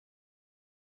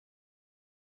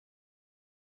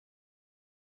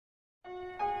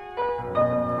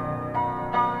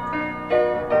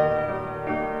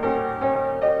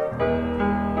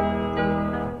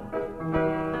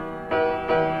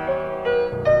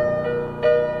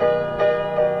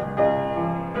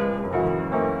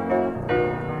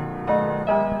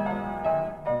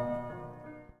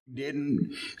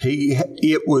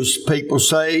it was people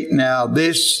say, now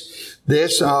this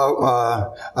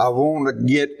I want to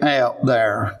get out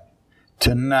there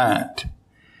tonight.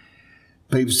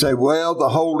 People say, well, the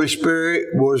Holy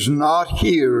Spirit was not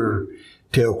here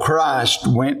till Christ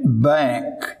went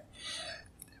back.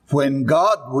 When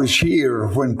God was here,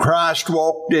 when Christ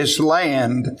walked this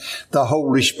land, the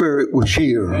Holy Spirit was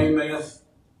here. Amen.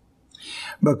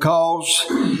 Because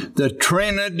the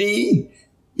Trinity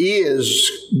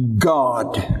is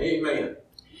God. Amen.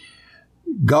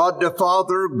 God the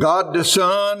Father, God the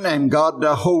Son, and God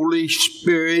the Holy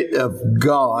Spirit of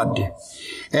God.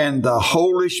 And the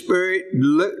Holy Spirit,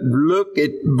 look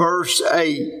at verse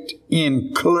 8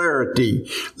 in clarity.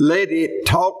 Let it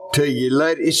talk to you.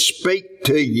 Let it speak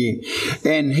to you.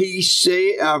 And he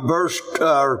said,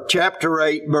 chapter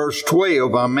 8, verse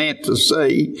 12, I meant to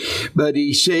say, but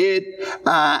he said,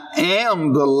 I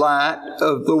am the light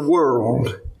of the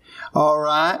world. All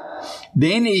right.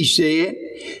 Then he said,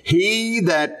 he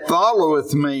that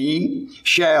followeth me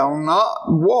shall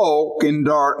not walk in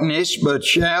darkness, but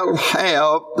shall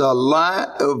have the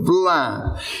light of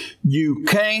life. You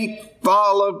can't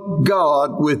follow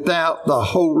God without the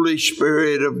Holy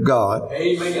Spirit of God.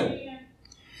 Amen.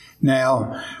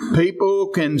 Now, people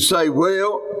can say,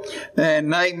 well,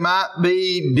 and they might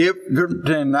be different,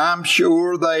 and I'm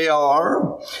sure they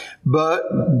are, but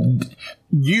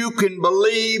you can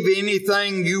believe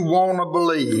anything you want to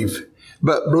believe,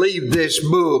 but believe this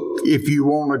book if you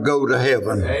want to go to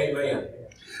heaven. Amen.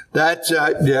 That's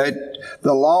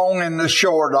the long and the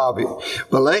short of it.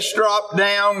 But let's drop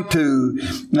down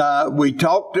to, we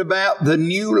talked about the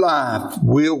new life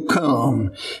will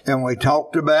come. And we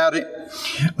talked about it,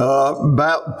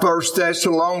 about 1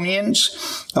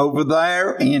 Thessalonians over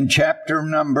there in chapter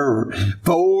number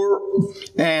 4.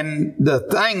 And the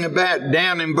thing about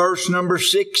down in verse number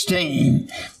 16,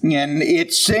 and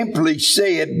it simply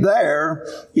said there,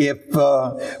 if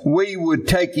we would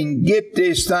take and get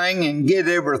this thing and get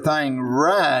everything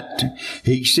right,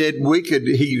 he said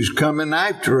he was coming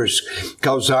after us,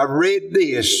 because I read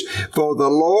this, for the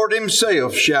Lord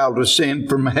himself shall descend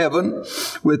from heaven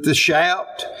with the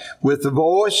shout, with the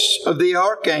voice of the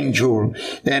archangel,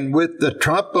 and with the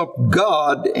trump of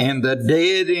God, and the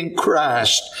dead in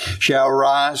Christ shall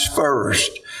rise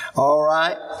first. All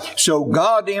right. So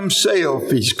God himself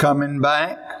is coming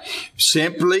back.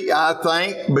 Simply, I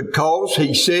think, because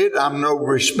he said, I'm no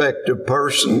respecter of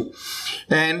person.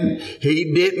 And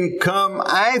he didn't come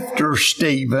after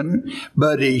Stephen,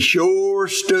 but he sure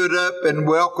stood up and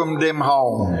welcomed him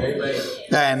home. Amen.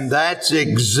 And that's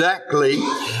exactly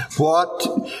what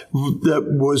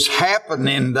was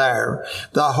happening there.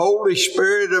 The Holy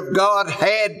Spirit of God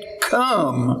had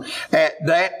come at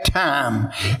that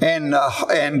time.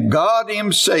 And God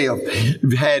himself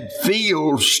had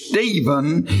filled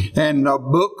Stephen, and the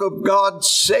book of God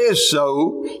says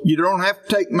so. You don't have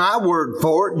to take my word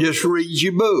for it. Just read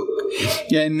your book.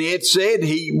 And it said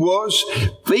he was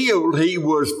filled. He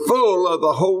was full of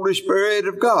the Holy Spirit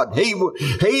of God. He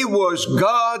was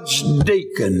God's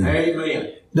deacon.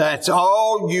 Amen. That's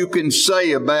all you can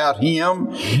say about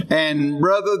him. And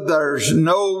brother, there's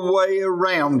no way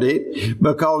around it,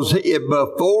 because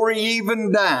before he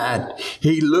even died,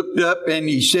 he looked up and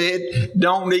he said,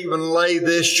 don't even lay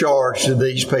this charge to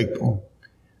these people.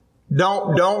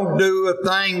 Don't do a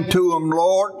thing to them,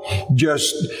 Lord.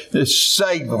 Just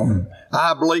save them.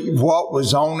 I believe what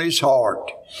was on his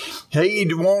heart. He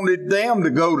wanted them to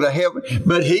go to heaven,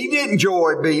 but he didn't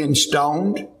enjoy being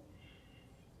stoned.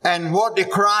 And what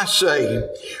did Christ say?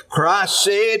 Christ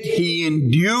said he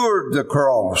endured the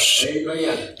cross.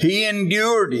 Amen. He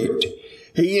endured it.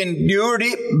 He endured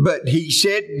it, but he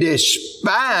said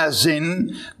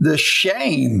despising the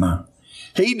shame.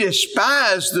 He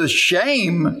despised the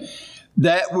shame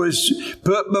that was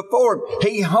put before him.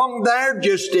 He hung there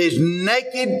just as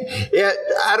naked.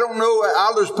 I don't know,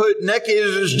 I'll just put naked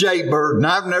as a jaybird, and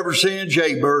I've never seen a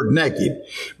jaybird naked.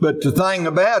 But the thing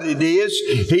about it is,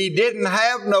 he didn't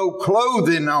have no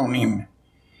clothing on him.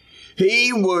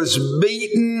 He was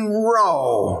beaten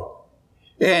raw.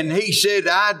 And he said,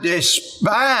 I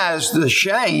despise the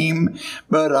shame,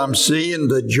 but I'm seeing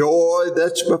the joy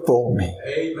that's before me.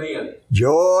 Amen.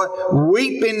 Joy,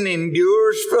 weeping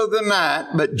endures for the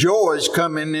night, but joy is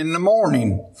coming in the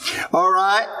morning. All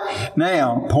right.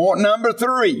 Now, point number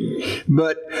 3.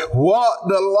 But what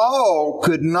the law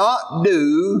could not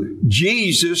do,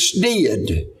 Jesus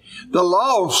did. The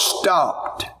law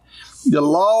stopped. The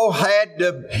law had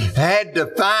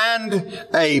to find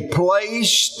a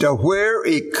place to where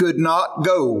it could not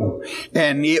go.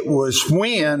 And it was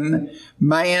when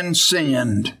man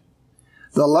sinned.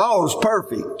 The law is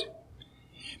perfect.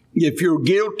 If you're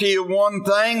guilty of one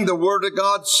thing, the Word of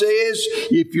God says,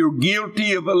 if you're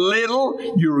guilty of a little,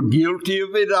 you're guilty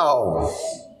of it all.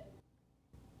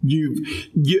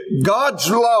 God's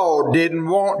law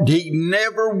He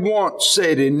never once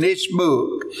said in this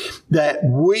book that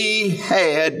we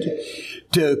had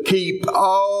to keep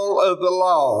all of the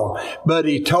law. But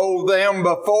He told them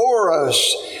before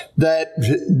us that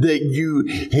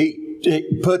He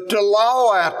put the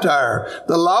law out there.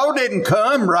 The law didn't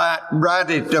come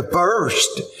right at the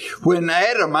first. When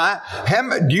Adam,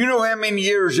 do you know how many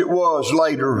years it was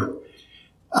later?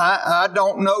 I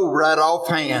don't know right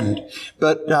offhand,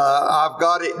 but I've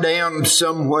got it down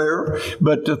somewhere.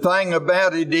 But the thing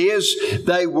about it is,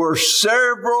 they were a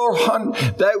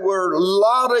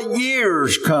lot of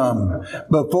years come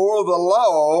before the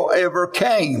law ever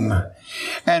came.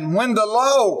 And when the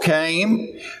law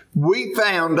came, we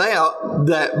found out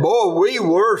that, boy, we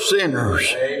were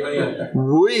sinners. Amen.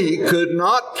 We could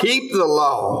not keep the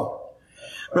law.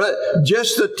 But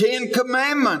just the 10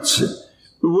 Commandments,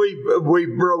 we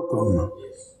broke them.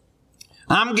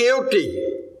 I'm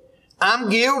guilty.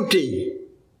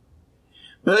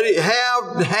 But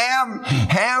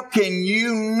how can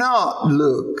you not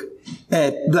look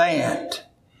at that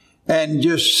and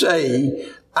just say,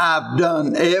 I've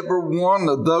done every one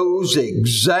of those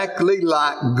exactly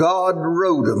like God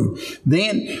wrote them?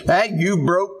 Then you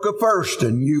broke the first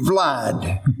and you've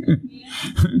lied.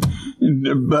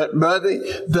 But, brother,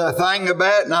 the thing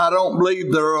about it, and I don't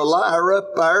believe they're a liar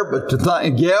up there, but the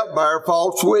thing, bear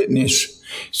false witness.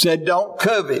 Said, don't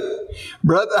covet.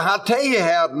 Brother, I'll tell you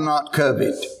how to not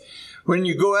covet. When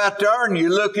you go out there and you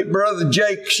look at Brother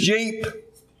Jake's Jeep,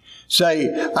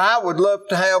 say, I would love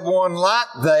to have one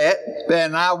like that,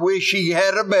 and I wish he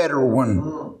had a better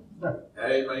one.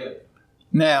 Amen.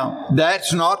 Now,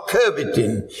 that's not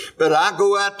coveting. But I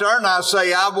go out there and I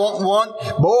say, I want one.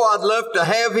 Boy, I'd love to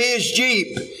have his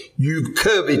Jeep. You've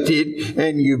coveted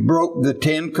and you broke the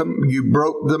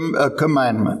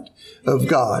commandment of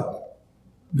God.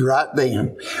 Right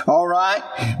then. All right.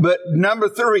 But number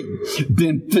 3,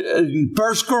 then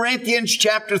 1 Corinthians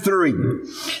chapter 3.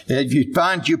 If you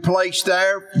find your place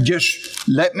there, just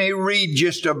let me read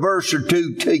just a verse or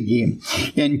two to you.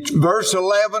 In verse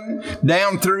 11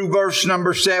 down through verse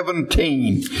number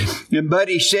 17. But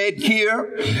he said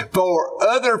here, for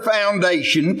other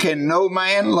foundation can no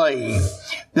man lay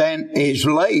than is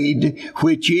laid,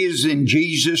 which is in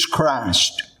Jesus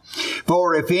Christ.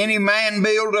 For if any man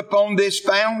build upon this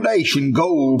foundation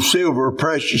gold, silver,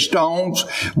 precious stones,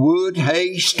 wood,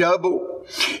 hay, stubble,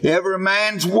 every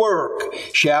man's work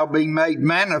shall be made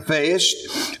manifest,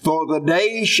 for the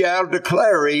day shall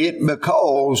declare it,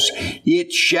 because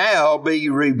it shall be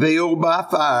revealed by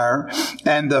fire,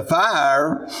 and the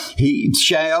fire he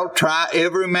shall try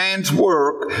every man's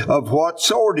work of what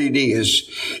sort it is.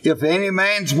 If any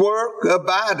man's work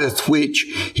abideth which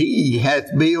he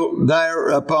hath built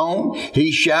thereupon,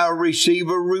 he shall receive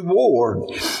a reward.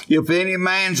 If any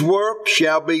man's work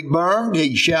shall be burned,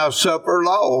 he shall suffer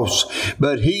loss,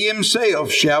 but he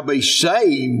himself shall be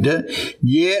saved,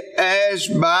 yet as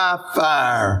by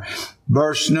fire.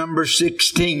 Verse number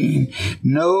 16.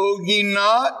 Know ye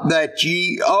not that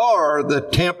ye are the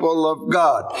temple of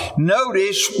God?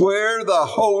 Notice where the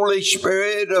Holy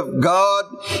Spirit of God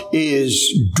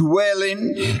is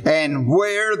dwelling and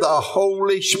where the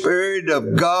Holy Spirit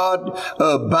of God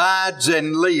abides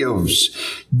and lives.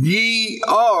 Ye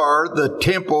are the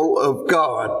temple of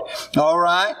God. All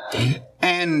right?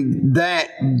 And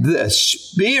that the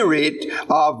Spirit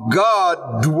of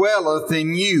God dwelleth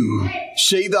in you.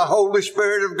 See the Holy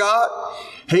Spirit of God?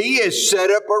 He has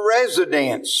set up a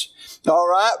residence. All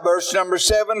right, verse number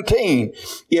 17.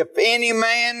 If any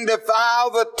man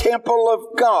defile the temple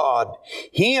of God,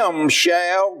 him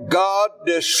shall God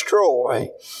destroy.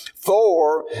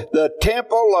 For the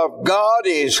temple of God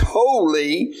is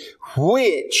holy,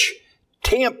 which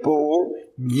temple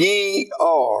ye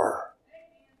are.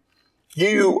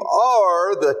 You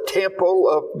are the temple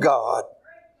of God.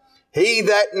 He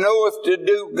that knoweth to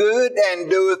do good and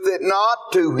doeth it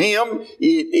not, to him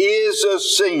it is a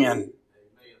sin.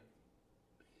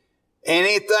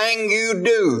 Anything you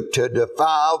do to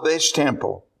defile this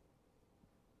temple.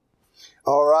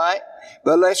 All right?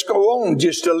 But let's go on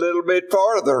just a little bit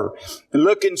farther.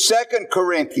 Look in 2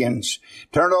 Corinthians.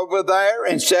 Turn over there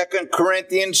in 2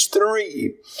 Corinthians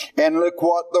 3. And look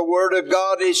what the Word of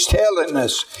God is telling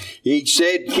us. He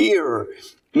said here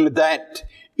that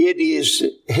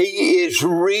He is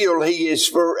real. He is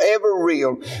forever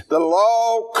real. The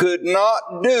law could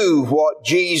not do what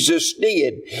Jesus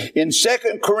did. In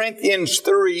 2 Corinthians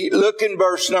 3, look in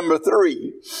verse number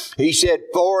 3. He said,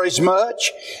 "For as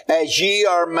much as ye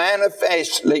are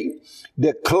manifestly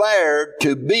declared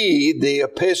to be the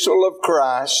epistle of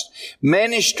Christ,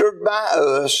 ministered by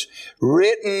us,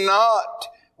 written not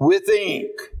with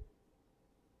ink."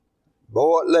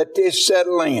 Boy, let this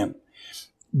settle in.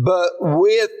 "But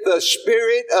with the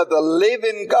Spirit of the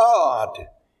living God."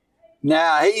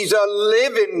 Now, He's a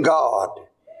living God.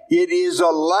 It is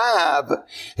alive.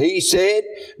 He said,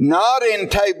 "Not in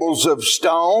tables of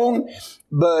stone,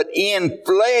 but in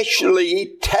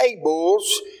fleshly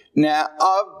tables, now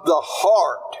of the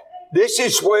heart." This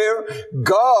is where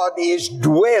God is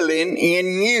dwelling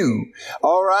in you.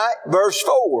 All right, verse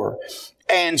 4.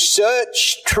 "And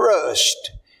such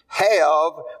trust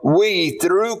have we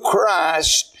through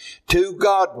Christ to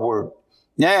Godward."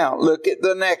 Now, look at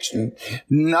the next one.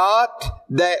 "Not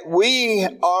that we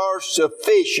are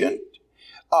sufficient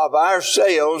of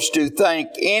ourselves to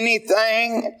think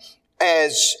anything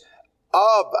as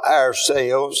of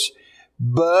ourselves,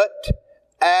 but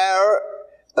our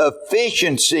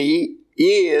efficiency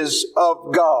is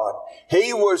of God."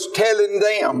 He was telling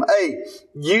them, hey,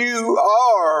 you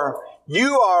are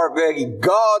a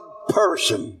God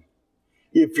person.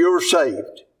 If you're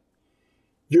saved,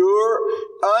 you're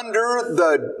under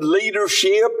the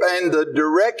leadership and the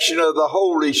direction of the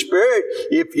Holy Spirit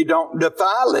if you don't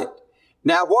defile it.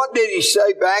 Now, what did he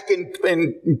say back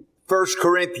in 1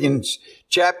 Corinthians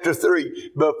chapter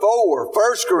 3? Before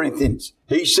 1 Corinthians,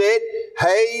 he said,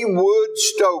 hay, wood,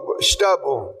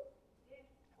 stubble.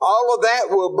 All of that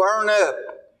will burn up.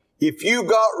 If you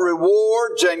got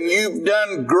rewards and you've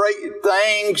done great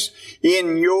things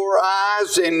in your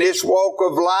eyes in this walk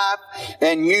of life,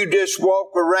 and you just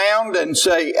walk around and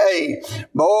say, hey,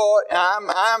 boy,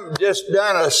 I'm just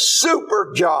done a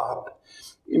super job.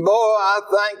 Boy, I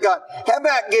thank God. How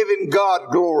about giving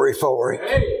God glory for it?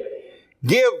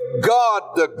 Give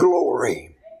God the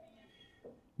glory.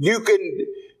 You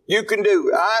can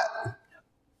do.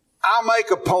 I'll make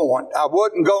a point. I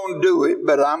wasn't going to do it,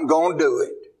 but I'm going to do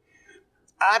it.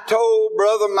 I told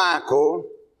Brother Michael,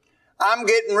 I'm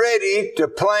getting ready to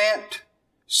plant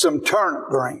some turnip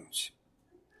greens.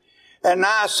 And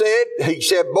he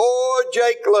said, boy,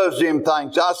 Jake loves them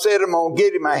things. I said, I'm going to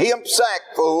get him a hemp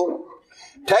sack full,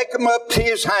 take them up to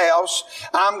his house.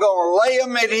 I'm going to lay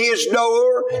them at his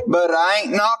door, but I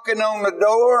ain't knocking on the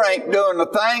door, ain't doing a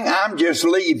thing. I'm just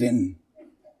leaving.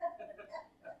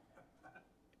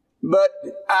 But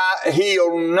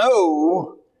he'll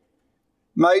know.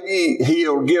 Maybe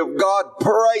he'll give God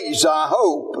praise, I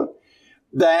hope,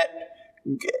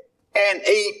 and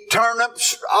eat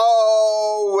turnips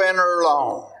all winter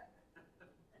long.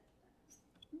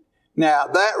 Now,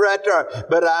 that right there.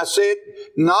 But I said,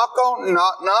 not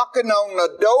knocking on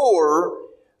the door,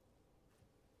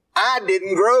 I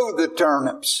didn't grow the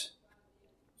turnips.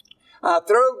 I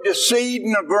threw the seed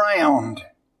in the ground.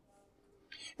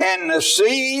 And the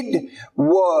seed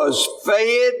was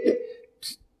fed,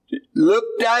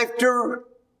 looked after,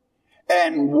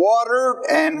 and watered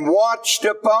and watched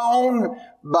upon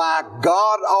by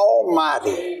God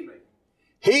Almighty.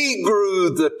 He grew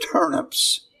the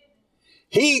turnips.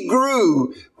 He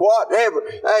grew whatever.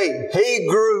 Hey, He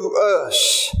grew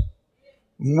us.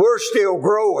 We're still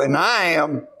growing. I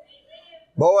am.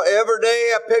 Boy, every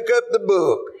day I pick up the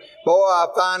book. Boy, I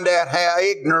find out how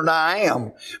ignorant I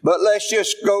am. But let's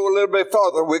just go a little bit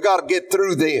farther. We got to get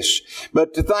through this.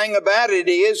 But the thing about it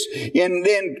is, in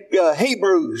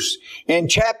Hebrews, in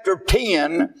chapter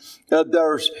 10,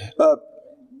 there's,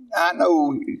 I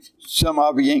know some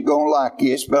of you ain't going to like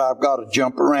this, but I've got to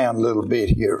jump around a little bit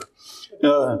here.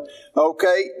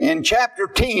 Okay, in chapter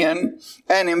 10,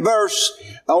 and in verse,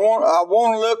 I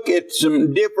want to look at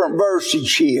some different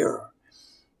verses here.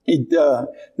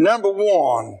 Number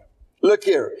 1. Look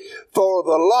here. For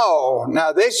the law,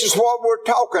 now this is what we're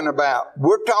talking about.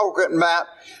 We're talking about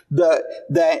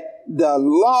that the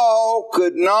law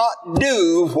could not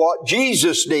do what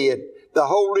Jesus did. The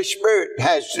Holy Spirit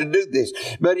has to do this.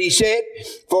 But he said,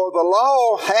 for the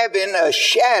law having a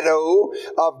shadow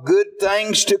of good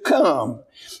things to come,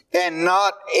 and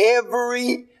not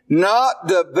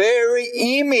the very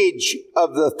image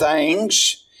of the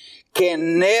things,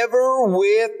 can never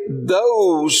with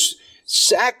those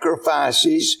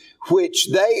sacrifices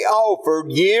which they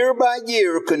offered year by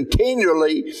year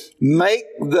continually make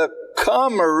the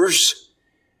comers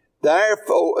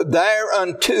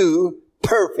thereunto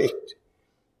perfect.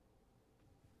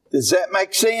 Does that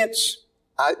make sense?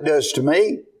 It does to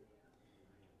me.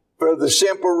 For the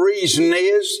simple reason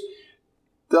is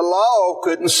the law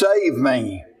couldn't save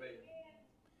me.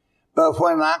 But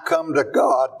when I come to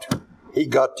God, He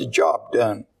got the job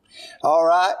done. All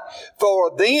right.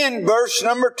 For then, verse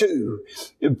number 2,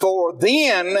 for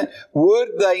then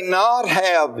would they not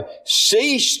have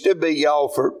ceased to be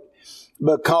offered,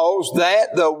 because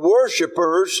that the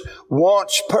worshippers,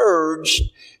 once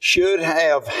purged, should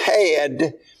have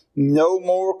had no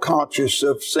more conscience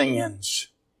of sins.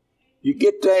 You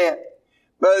get that?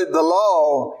 But the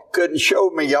law couldn't show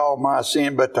me all my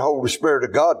sin, but the Holy Spirit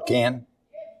of God can.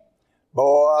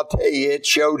 Boy, I'll tell you, it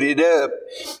showed it up.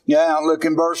 Now, look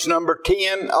in verse number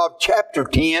 10 of chapter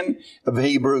 10 of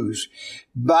Hebrews.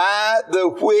 By the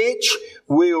which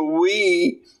will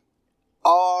we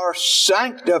are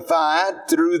sanctified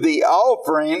through the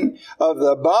offering of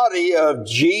the body of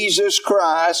Jesus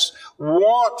Christ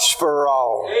once for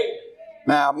all.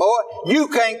 Now, boy, you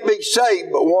can't be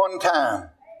saved but one time.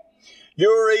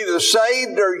 You're either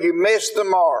saved or you missed the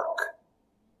mark.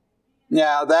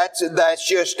 Now, that's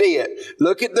just it.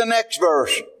 Look at the next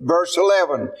verse, verse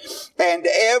 11. And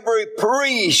every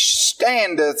priest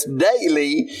standeth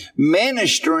daily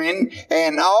ministering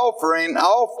and offering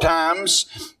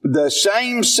oftentimes the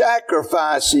same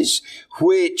sacrifices,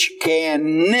 which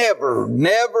can never.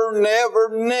 Now,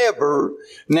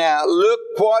 look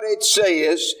what it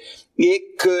says.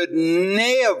 It could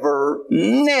never,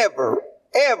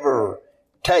 ever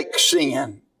take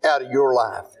sin out of your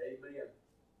life.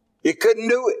 It couldn't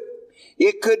do it.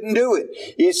 It couldn't do it.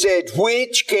 It said,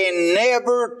 which can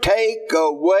never take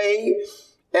away.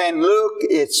 And look,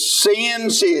 its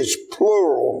sins is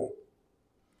plural.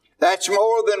 That's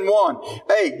more than one.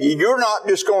 Hey, you're not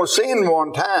just going to sin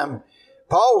one time.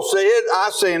 Paul said,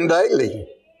 I sin daily.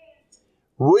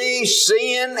 We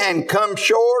sin and come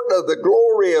short of the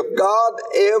glory of God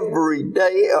every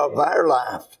day of our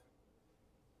life.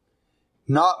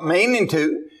 Not meaning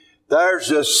to.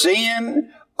 There's a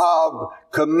sin of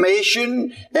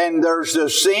commission and there's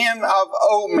a sin of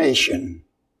omission.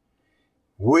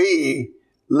 We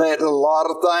let a lot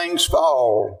of things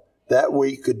fall that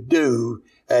we could do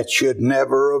that should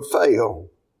never have failed.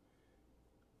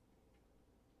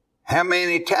 How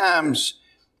many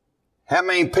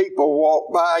people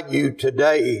walk by you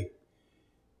today,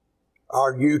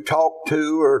 or you talked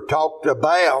to or talked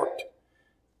about?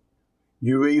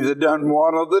 You either done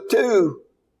one of the two.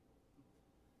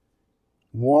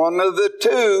 One of the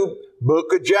two.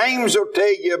 Book of James will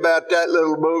tell you about that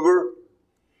little booger.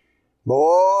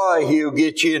 Boy, he'll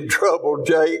get you in trouble,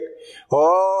 Jake.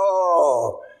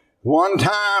 Oh, one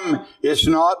time it's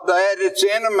not that it's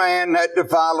in a man that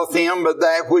defileth him, but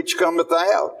that which cometh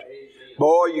out.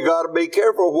 Boy, you got to be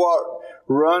careful what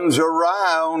runs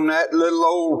awry on that little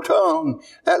old tongue.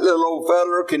 That little old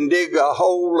feller can dig a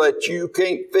hole that you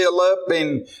can't fill up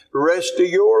in the rest of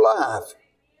your life.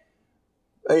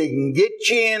 They can get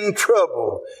you in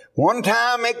trouble. One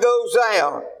time it goes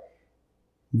out,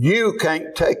 you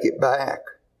can't take it back.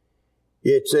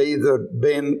 It's either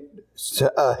been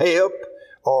a help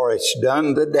or it's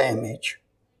done the damage.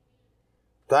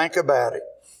 Think about it.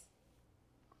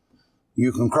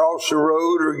 You can cross the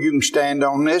road or you can stand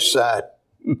on this side.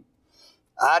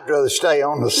 I'd rather stay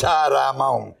on the side I'm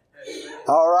on.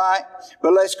 All right.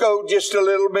 But let's go just a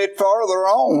little bit farther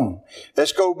on.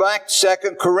 Let's go back to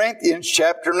 2 Corinthians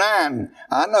chapter 9.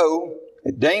 I know.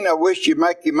 Dean, I wish you'd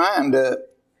make your mind up.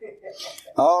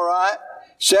 All right.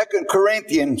 2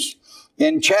 Corinthians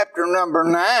in chapter number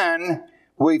 9,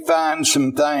 we find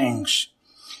some things.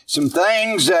 Some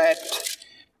things that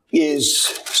is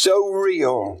so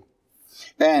real.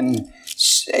 And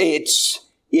it's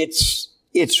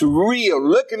real.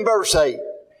 Look in verse 8.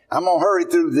 I'm going to hurry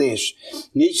through this.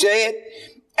 He said,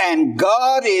 and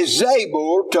God is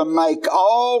able to make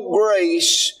all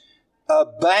grace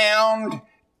abound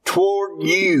toward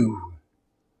you.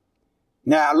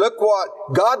 Now look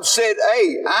what God said.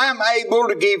 Hey, I'm able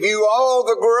to give you all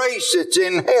the grace that's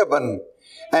in heaven.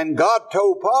 And God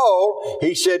told Paul,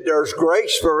 He said, there's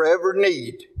grace for every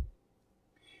need.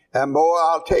 And boy,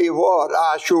 I'll tell you what,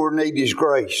 I sure need His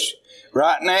grace.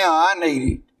 Right now, I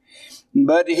need it.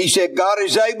 But He said, God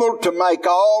is able to make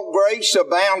all grace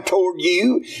abound toward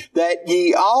you, that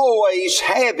ye always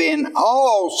having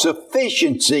all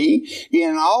sufficiency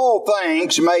in all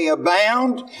things may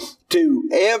abound to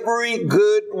every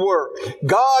good work.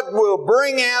 God will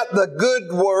bring out the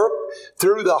good work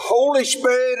through the Holy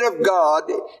Spirit of God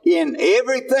in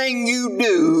everything you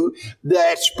do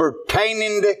that's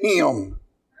pertaining to Him.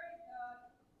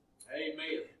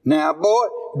 Amen. Now, boy,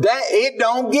 it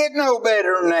don't get no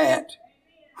better than that.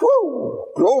 Whew,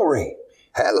 glory.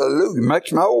 Hallelujah.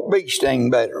 Makes my old bee sting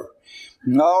better.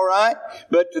 All right.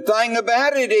 But the thing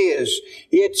about it is,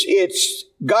 it's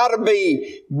got to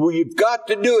be, we've got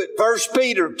to do it. 1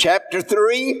 Peter chapter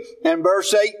 3 and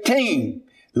verse 18.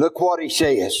 Look what he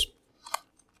says.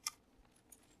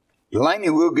 Delaney,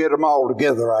 we'll get them all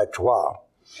together after a while.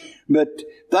 But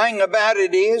thing about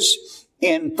it is,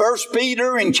 in 1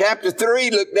 Peter in chapter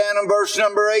 3, look down in verse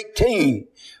number 18.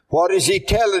 What is he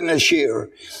telling us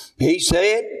here? He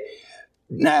said,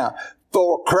 now,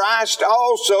 for Christ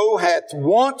also hath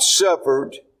once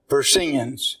suffered for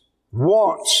sins.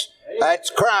 Once. That's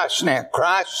Christ now.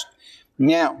 Christ.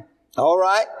 Now, all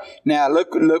right. Now,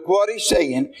 look what he's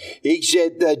saying. He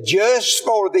said, the just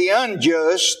for the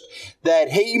unjust,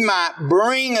 that he might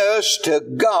bring us to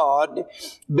God,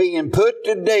 being put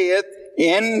to death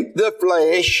in the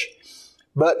flesh.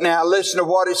 But now listen to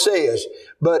what it says.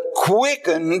 But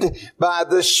quickened by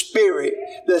the Spirit.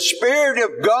 The Spirit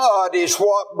of God is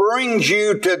what brings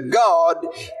you to God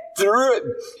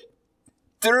through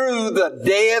the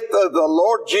death of the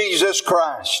Lord Jesus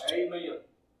Christ. Amen.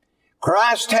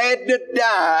 Christ had to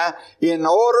die in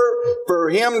order for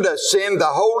Him to send the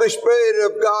Holy Spirit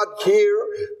of God here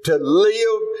to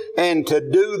live and to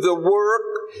do the work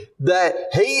that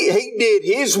He did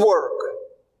His work.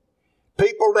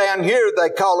 People down here, they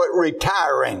call it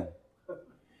retiring.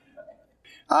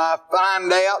 I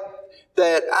find out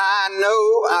that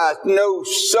I know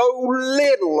so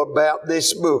little about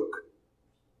this book.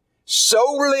 So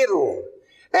little.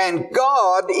 And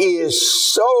God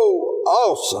is so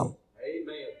awesome.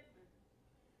 Amen.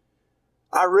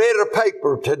 I read a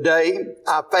paper today.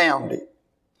 I found it.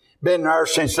 Been there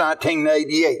since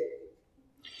 1988.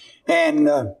 And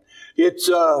it's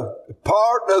a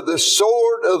part of the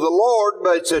sword of the Lord,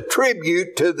 but it's a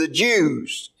tribute to the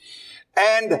Jews.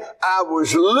 And I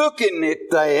was looking at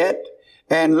that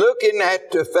and looking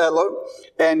at the fellow,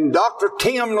 and Dr.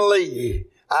 Tim Lee.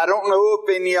 I don't know if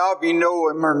any of you know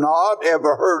him or not,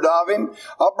 ever heard of him.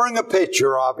 I'll bring a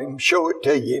picture of him, show it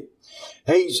to you.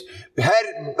 He's had,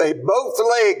 both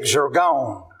legs are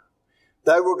gone.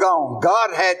 They were gone.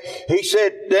 He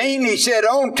said, Dean, he said,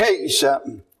 I want to tell you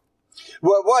something.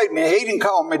 Well, wait a minute, he didn't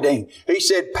call me Dean. He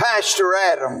said, Pastor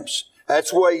Adams.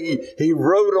 That's what he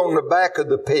wrote on the back of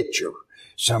the picture.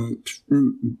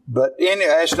 But anyway,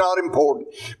 that's not important.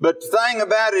 But the thing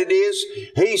about it is,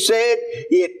 he said,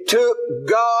 it took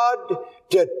God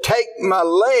to take my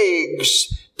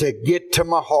legs to get to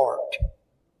my heart.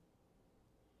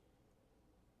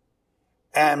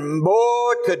 And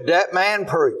boy, could that man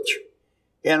preach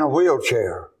in a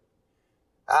wheelchair.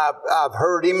 I've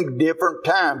heard him different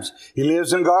times. He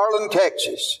lives in Garland,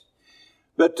 Texas.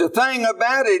 But the thing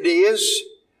about it is,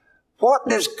 what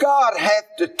does God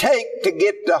have to take to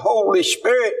get the Holy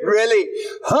Spirit really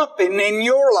humping in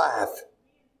your life?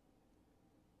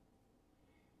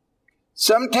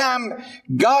 Sometimes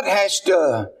God has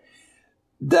to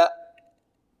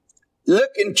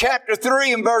look in chapter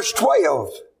 3 and verse 12.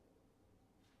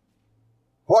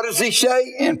 What does he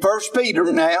say in 1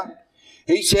 Peter now?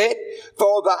 He said,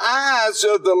 for the eyes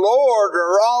of the Lord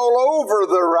are all over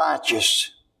the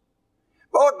righteous.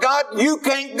 Boy, God, you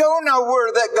can't go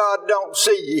nowhere that God don't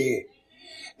see you.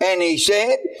 And he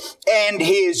said, and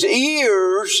his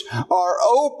ears are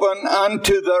open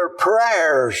unto their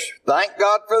prayers. Thank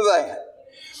God for that.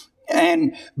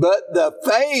 But the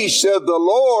face of the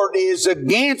Lord is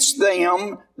against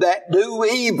them that do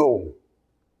evil.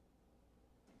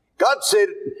 God said,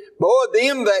 boy,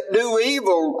 them that do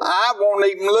evil, I won't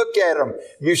even look at them.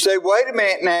 You say, wait a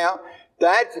minute now.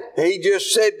 He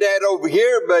just said that over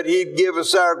here, but He'd give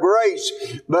us our grace.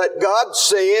 But God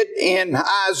said in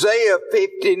Isaiah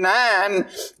 59,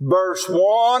 verse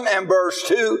 1 and verse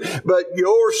 2, but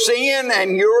your sin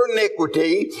and your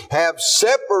iniquity have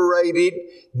separated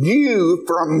you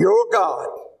from your God.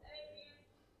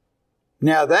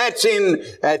 Now I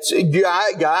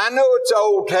know it's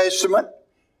Old Testament.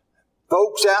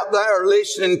 Folks out there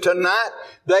listening tonight,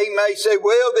 they may say,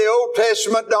 well, the Old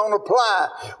Testament don't apply.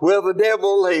 Well, the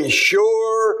devil has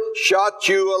sure shot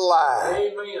you a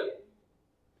lie. Amen.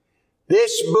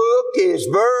 This book is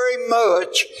very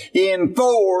much in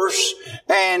force,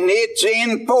 and it's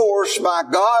enforced by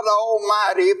God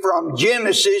Almighty from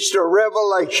Genesis to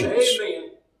Revelations. Amen.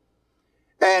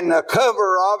 And the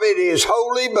cover of it is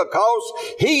holy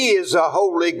because He is a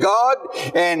holy God,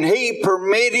 and He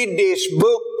permitted this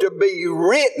book to be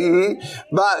written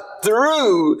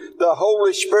through the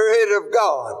Holy Spirit of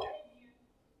God.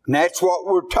 And that's what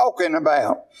we're talking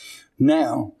about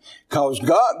now, because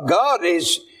God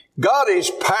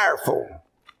is powerful.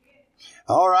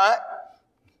 All right.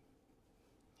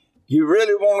 You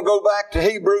really want to go back to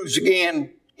Hebrews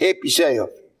again? Help yourself.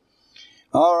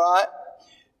 All right.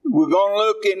 We're going to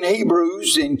look in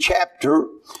Hebrews in chapter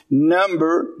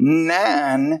number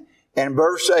 9 and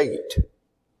verse 8.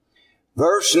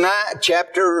 Verse 9,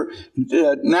 chapter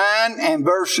 9 and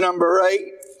verse number 8.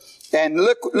 And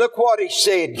look what he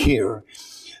said here.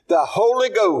 The Holy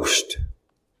Ghost.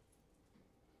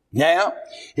 Now,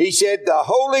 he said the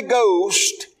Holy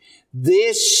Ghost,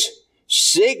 this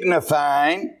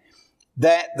signifying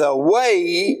that the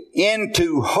way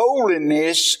into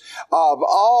holiness of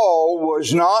all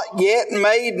was not yet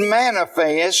made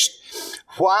manifest,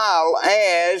 while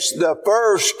as the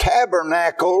first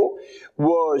tabernacle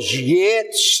was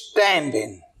yet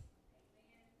standing.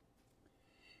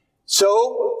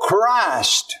 So,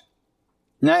 Christ.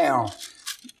 Now,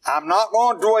 I'm not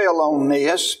going to dwell on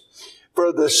this,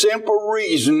 for the simple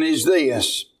reason is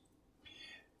this.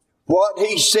 What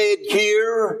he said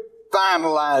here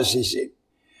finalizes it.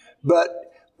 But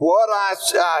what I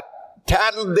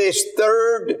titled this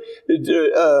third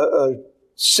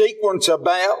sequence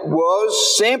about was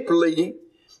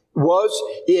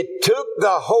it took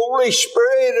the Holy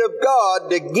Spirit of God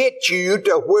to get you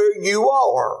to where you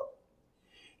are.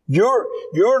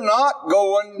 You're not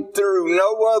going through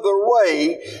no other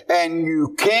way, and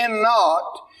you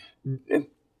cannot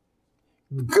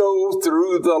go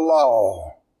through the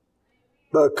law.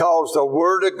 Because the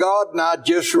Word of God, and I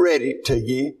just read it to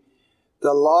you,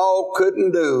 the law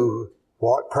couldn't do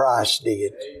what Christ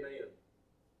did. Amen.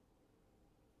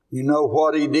 You know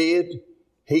what He did?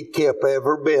 He kept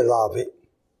every bit of it.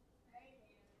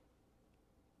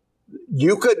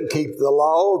 You couldn't keep the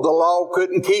law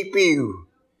couldn't keep you.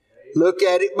 Look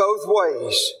at it both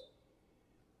ways.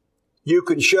 You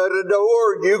can shut a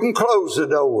door, you can close a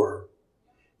door.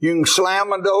 You can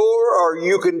slam a door, or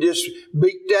you can just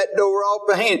beat that door off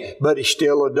the hand, but it's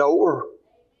still a door.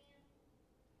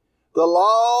 The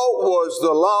law was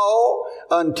the law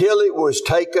until it was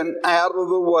taken out of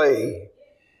the way.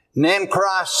 And then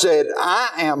Christ said,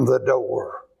 I am the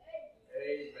door.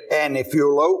 And if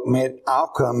you'll open it, I'll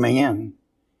come in.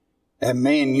 And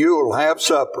me and you'll have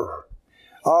supper.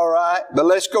 All right, but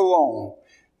let's go on.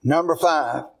 Number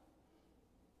 5.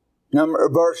 Number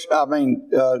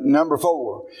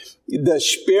 4. The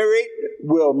Spirit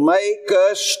will make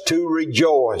us to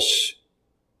rejoice.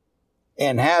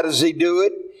 And how does He do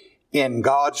it? In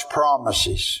God's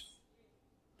promises.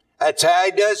 That's how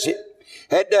He does it.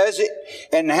 That does it.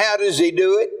 And how does He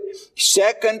do it?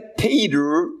 2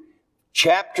 Peter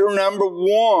chapter number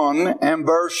 1 and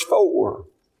verse 4.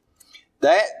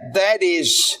 That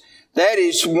is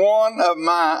one of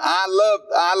my, I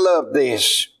love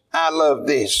this. I love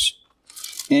this.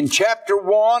 In chapter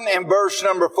 1 and verse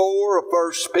number 4 of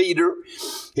 1 Peter,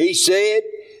 he said,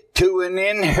 to an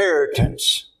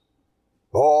inheritance.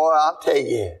 Boy, I'll tell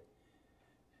you.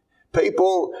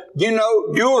 People,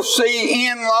 you'll see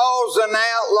in-laws and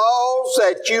outlaws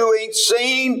that you ain't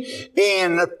seen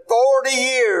in 40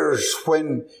 years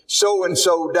when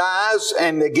so-and-so dies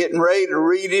and they're getting ready to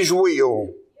read his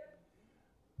will.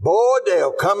 Boy,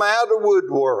 they'll come out of the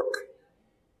woodwork.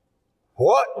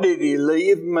 What did he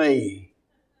leave me?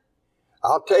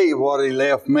 I'll tell you what He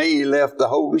left me. He left the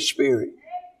Holy Spirit.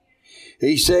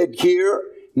 He said here,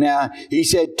 He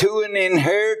said, to an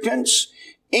inheritance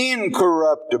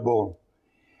incorruptible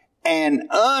and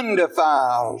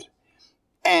undefiled,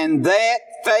 and that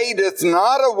fadeth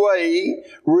not away,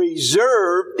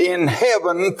 reserved in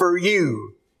heaven for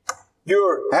you.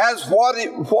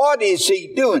 What is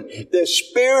He doing? The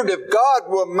Spirit of God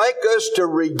will make us to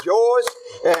rejoice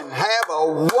and have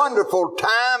a wonderful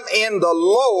time in the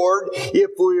Lord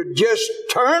if we just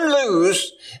turn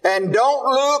loose and don't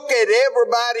look at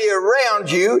everybody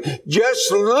around you.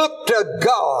 Just look to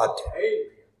God.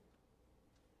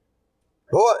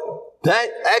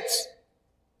 That's...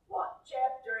 What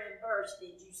chapter and verse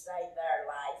did you say there,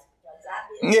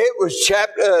 Liza? It was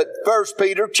 1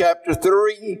 Peter chapter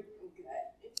 3.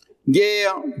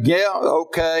 Yeah,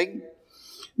 okay.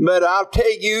 But I'll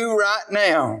tell you right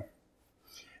now,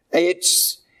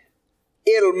 it'll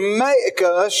make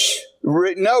us,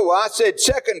 I said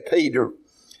 2 Peter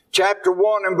chapter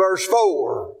 1 and verse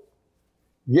 4.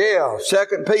 Yeah,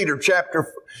 2 Peter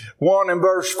chapter 1 and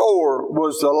verse 4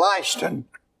 was the last one.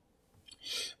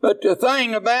 But the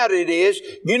thing about it is,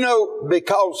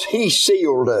 because He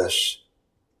sealed us.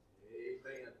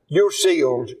 Amen. You're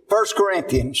sealed. 1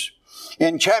 Corinthians.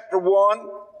 In chapter 1,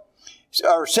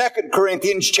 or 2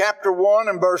 Corinthians chapter 1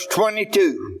 and verse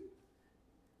 22.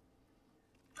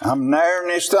 I'm narrowing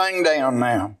this thing down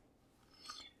now.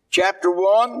 Chapter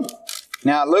 1.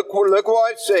 Now look what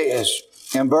it says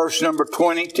in verse number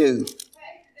 22.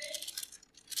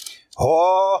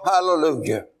 Oh,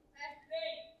 hallelujah.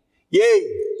 Yay.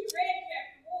 You read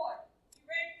chapter 1. You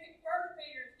read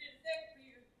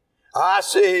I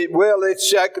said, well, it's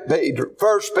 2 Peter,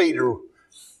 1 Peter.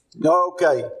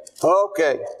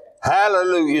 Okay.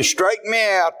 Hallelujah. Straighten me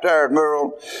out there,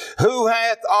 girl. Who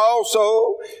hath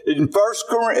also, in 2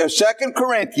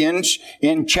 Corinthians,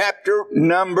 in chapter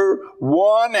number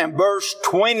 1 and verse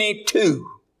 22,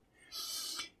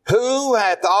 who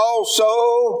hath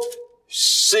also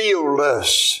sealed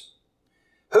us.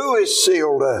 Who has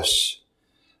sealed us?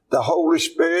 The Holy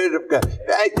Spirit of God.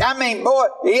 I mean, boy,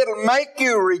 it'll make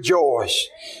you rejoice.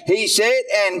 He said,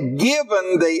 and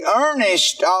given the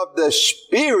earnest of the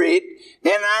Spirit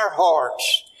in our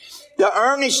hearts. The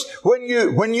earnest, when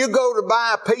you go to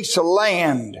buy a piece of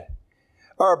land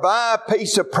or buy a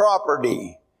piece of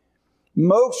property,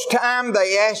 most time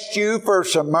they ask you for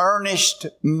some earnest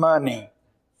money.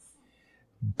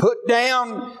 Put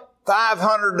down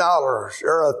 $500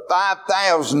 or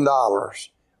 $5,000.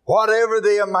 Whatever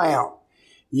the amount.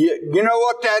 You know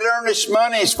what that earnest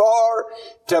money is for?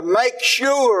 To make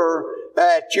sure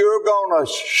that you're going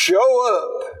to show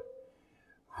up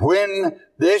when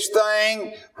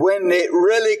it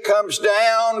really comes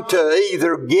down to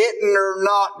either getting or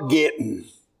not getting.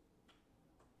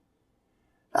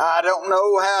 I don't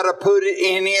know how to put it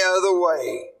any other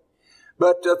way.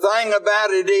 But the thing about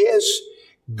it is,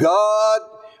 God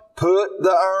put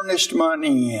the earnest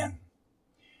money in.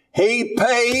 He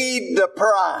paid the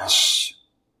price.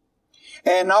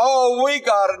 And all we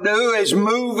got to do is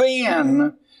move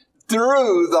in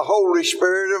through the Holy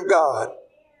Spirit of God.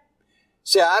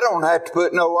 See, I don't have to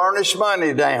put no earnest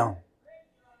money down.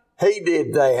 He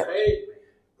did that.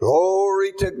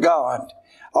 Glory to God.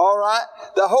 All right.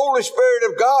 The Holy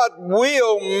Spirit of God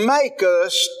will make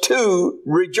us to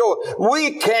rejoice.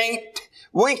 We can't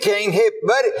help,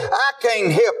 buddy. I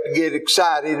can't help to get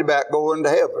excited about going to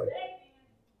heaven.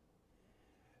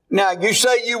 Now, you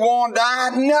say you want to die?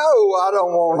 No, I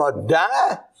don't want to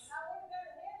die.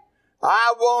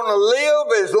 I want to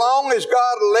live as long as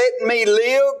God let me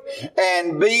live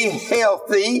and be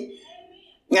healthy.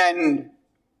 And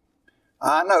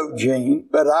I know, Gene,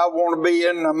 but I want to be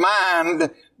in the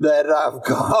mind that I've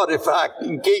got if I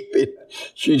can keep it.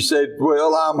 She said,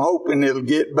 well, I'm hoping it'll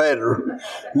get better.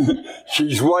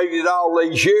 She's waited all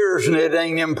these years and it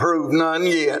ain't improved none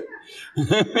yet.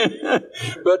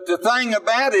 But the thing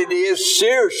about it is,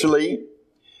 seriously,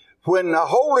 when the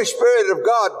Holy Spirit of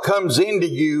God comes into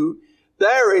you,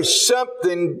 there is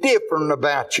something different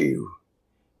about you.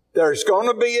 There's going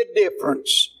to be a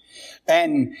difference.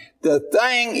 And the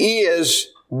thing is,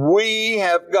 we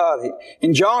have got it.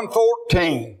 In John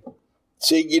 14,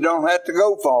 see, you don't have to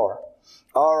go far.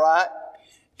 All right.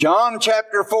 John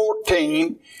chapter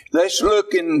 14, let's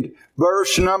look in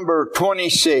verse number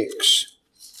 26.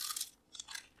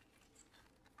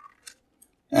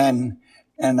 And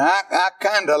I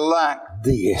kind of like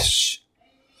this.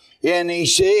 And he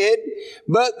said,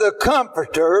 but the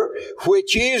Comforter,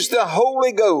 which is the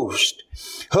Holy Ghost,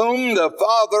 whom the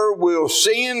Father will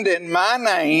send in my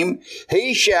name,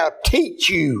 he shall teach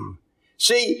you.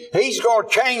 See, he's going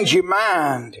to change your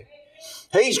mind.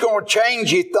 He's going to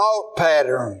change your thought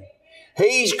pattern.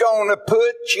 He's going to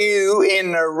put you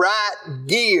in the right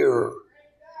gear.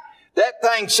 That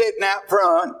thing sitting out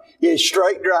front is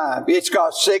straight drive. It's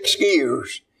got 6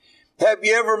 gears. Have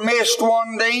you ever missed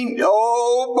one, Dean?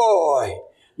 Oh, boy.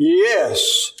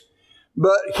 Yes.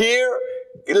 But here,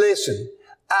 listen,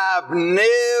 I've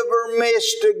never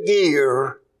missed a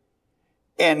gear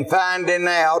in finding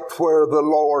out where the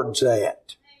Lord's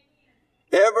at.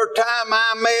 Every time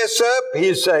I mess up,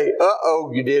 He'll say,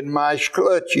 uh-oh, you didn't mash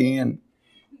clutch in.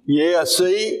 Yeah,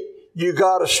 see? You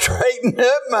got to straighten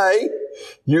up, mate.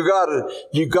 You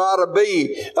gotta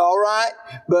be, all right?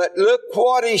 But look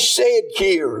what he said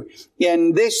here.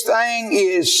 And this thing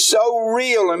is so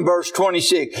real in verse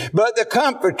 26. But the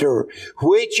Comforter,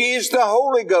 which is the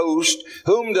Holy Ghost,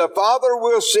 whom the Father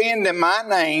will send in my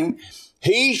name,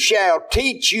 he shall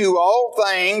teach you all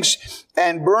things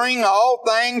and bring all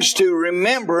things to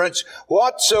remembrance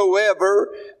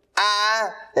whatsoever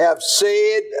I have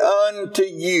said unto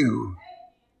you.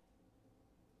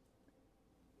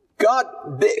 God,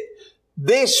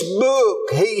 this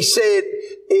book, he said,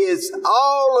 is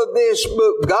all of this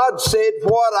book. God said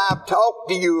what I've talked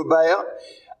to you about.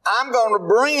 I'm going to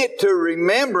bring it to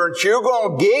remembrance. You're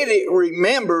going to get it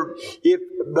remembered,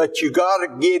 but you got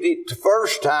to get it the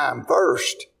first time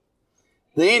first.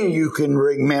 Then you can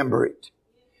remember it.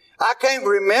 I can't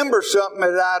remember something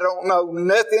that I don't know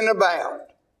nothing about.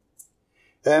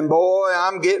 And boy,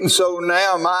 I'm getting so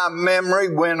now my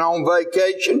memory went on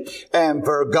vacation and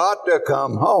forgot to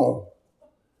come home.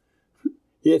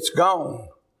 It's gone.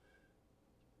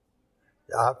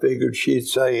 I figured she'd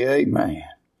say amen.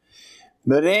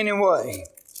 But anyway,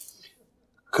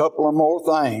 Couple of more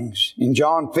things. In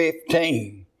John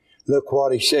 15, look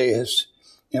what he says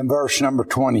in verse number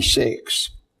 26.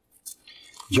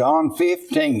 John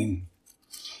 15.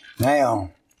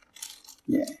 Now,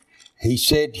 he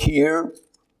said here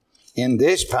in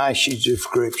this passage of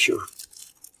Scripture,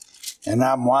 and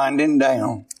I'm winding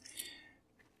down,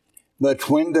 but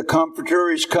when the Comforter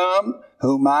is come,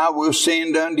 whom I will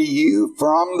send unto you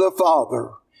from the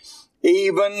Father,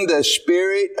 even the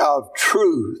Spirit of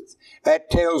truth,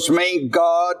 that tells me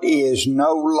God is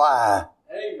no lie.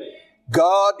 Amen.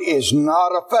 God is not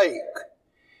a fake.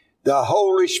 The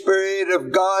Holy Spirit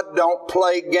of God don't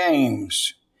play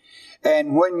games.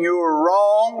 And when you're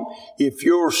wrong, if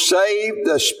you're saved,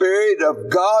 the Spirit of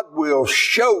God will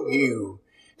show you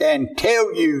and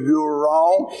tell you you're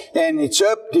wrong, and it's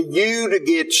up to you to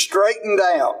get straightened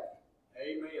out.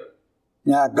 Amen.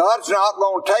 Now, God's not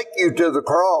going to take you to the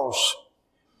cross.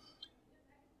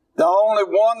 The only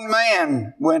one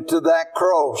man went to that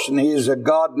cross, and he is a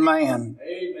God-man.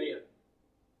 Amen.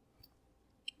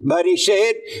 But he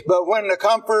said, but when the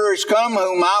Comforter is come,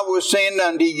 whom I will send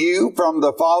unto you from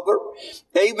the Father,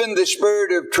 even the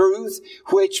Spirit of truth,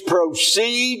 which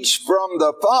proceeds from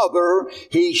the Father,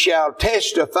 he shall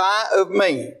testify of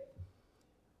me.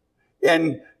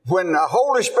 And when the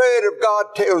Holy Spirit of God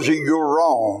tells you you're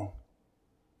wrong,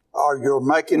 or you're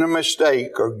making a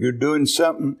mistake, or you're doing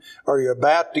something, or you're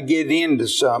about to get into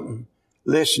something,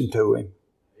 listen to Him.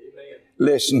 Amen.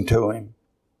 Listen to Him.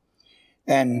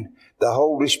 And the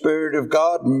Holy Spirit of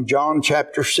God in John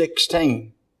chapter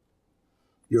 16,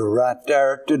 you're right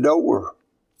there at the door.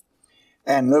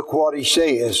 And look what He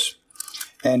says.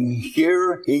 And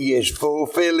here He is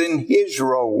fulfilling His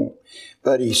role.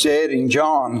 But He said in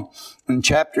John, in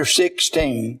chapter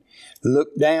 16,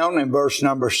 look down in verse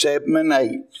number 7 and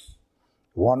 8.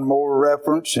 One more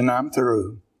reference and I'm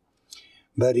through.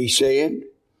 But He said,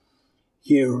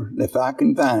 here, if I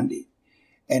can find it,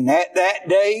 and at that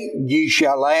day ye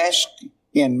shall ask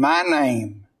in my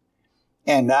name,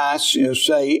 and I shall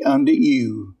say unto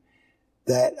you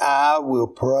that I will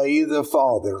pray the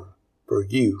Father for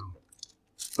you.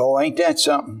 Oh, ain't that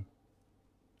something?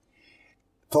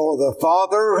 For the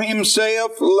Father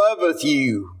Himself loveth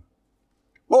you.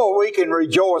 Boy, we can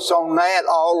rejoice on that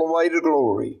all the way to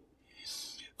glory.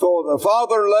 For the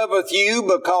Father loveth you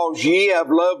because ye have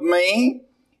loved me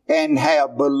and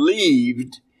have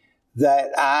believed that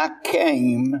I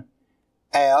came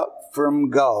out from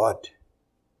God.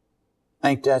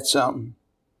 Ain't that something?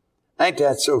 Ain't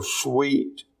that so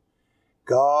sweet?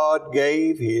 God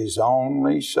gave His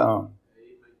only Son.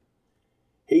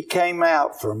 He came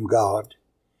out from God,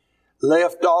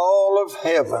 left all of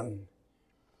heaven,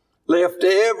 left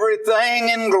everything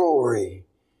in glory,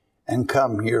 and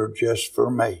come here just for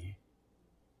me,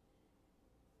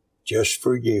 just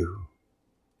for you.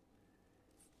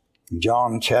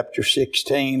 John chapter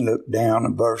 16, look down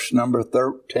at verse number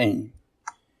 13.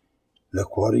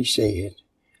 Look what He said.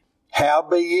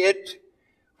 Howbeit,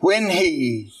 when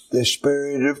He, the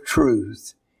Spirit of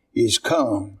truth, is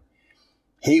come,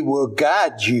 He will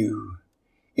guide you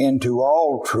into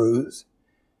all truth,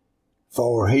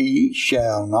 for He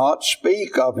shall not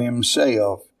speak of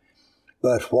Himself,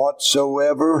 but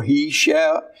whatsoever He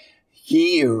shall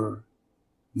hear,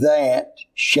 that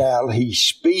shall He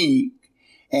speak,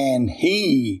 and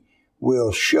He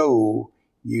will show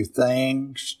you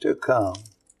things to come.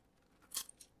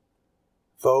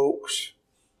 Folks,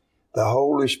 the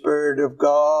Holy Spirit of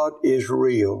God is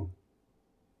real.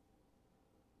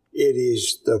 It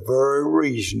is the very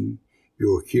reason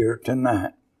you're here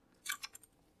tonight.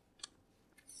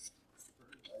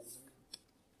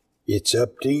 It's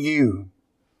up to you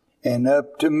and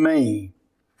up to me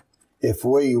if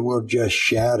we will just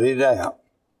shout it out.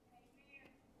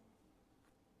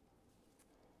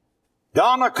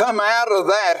 Donna, come out of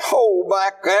that hole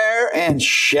back there and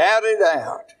shout it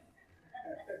out.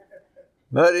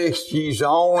 But she's the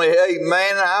only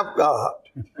amen I've got.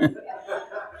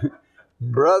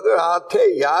 Brother, I'll tell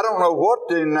you, I don't know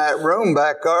what's in that room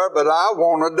back there, but I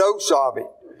want a dose of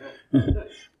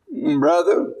it.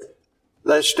 Brother,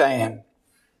 let's stand.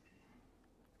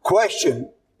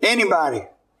 Question. Anybody?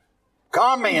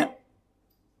 Comment.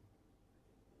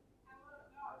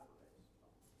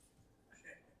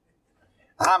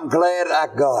 I'm glad I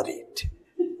got it.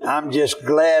 I'm just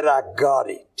glad I got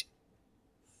it.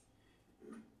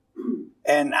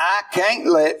 And I can't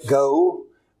let go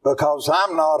because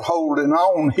I'm not holding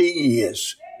on. He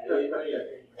is.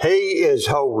 He is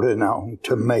holding on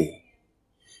to me.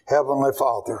 Heavenly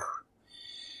Father.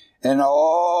 And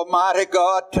Almighty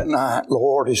God, tonight,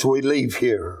 Lord, as we leave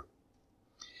here,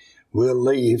 we'll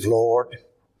leave, Lord,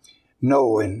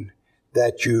 knowing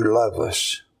that you love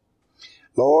us.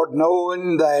 Lord,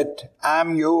 knowing that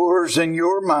I'm yours and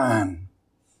you're mine,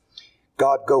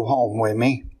 God, go home with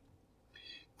me.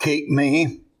 Keep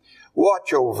me.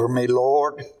 Watch over me,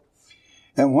 Lord.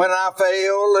 And when I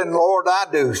fail, and Lord, I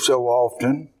do so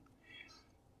often,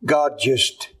 God,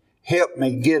 just help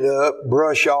me get up,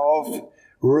 brush off,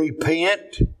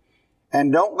 repent,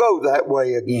 and don't go that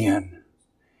way again.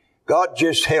 God,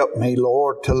 just help me,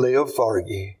 Lord, to live for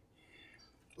you.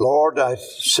 Lord,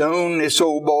 soon this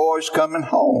old boy's coming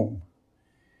home.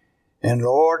 And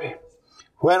Lord,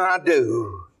 when I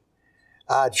do,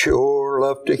 I'd sure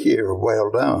love to hear, well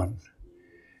done.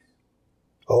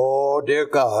 Oh, dear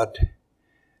God,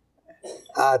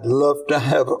 I'd love to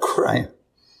have a crown.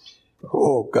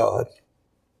 Oh, God,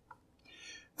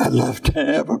 I'd love to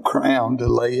have a crown to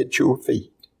lay at your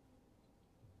feet.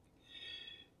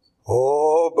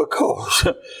 Oh, because,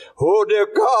 oh, dear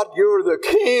God, you're the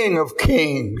King of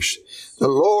kings, the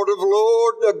Lord of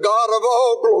lords, the God of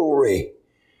all glory.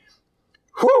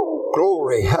 Whew,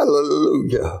 glory,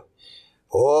 hallelujah.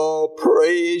 Oh,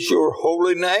 praise your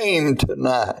holy name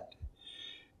tonight.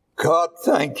 God,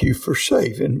 thank you for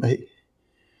saving me.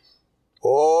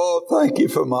 Oh, thank you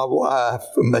for my wife,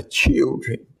 for my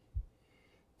children.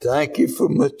 Thank you for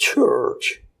my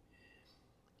church.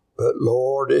 But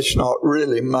Lord, it's not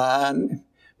really mine.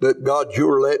 But God,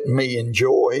 you're letting me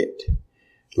enjoy it.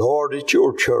 Lord, it's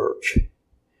your church.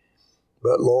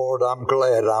 But Lord, I'm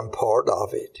glad I'm part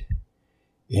of it.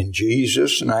 In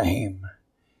Jesus' name,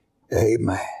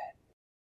 amen.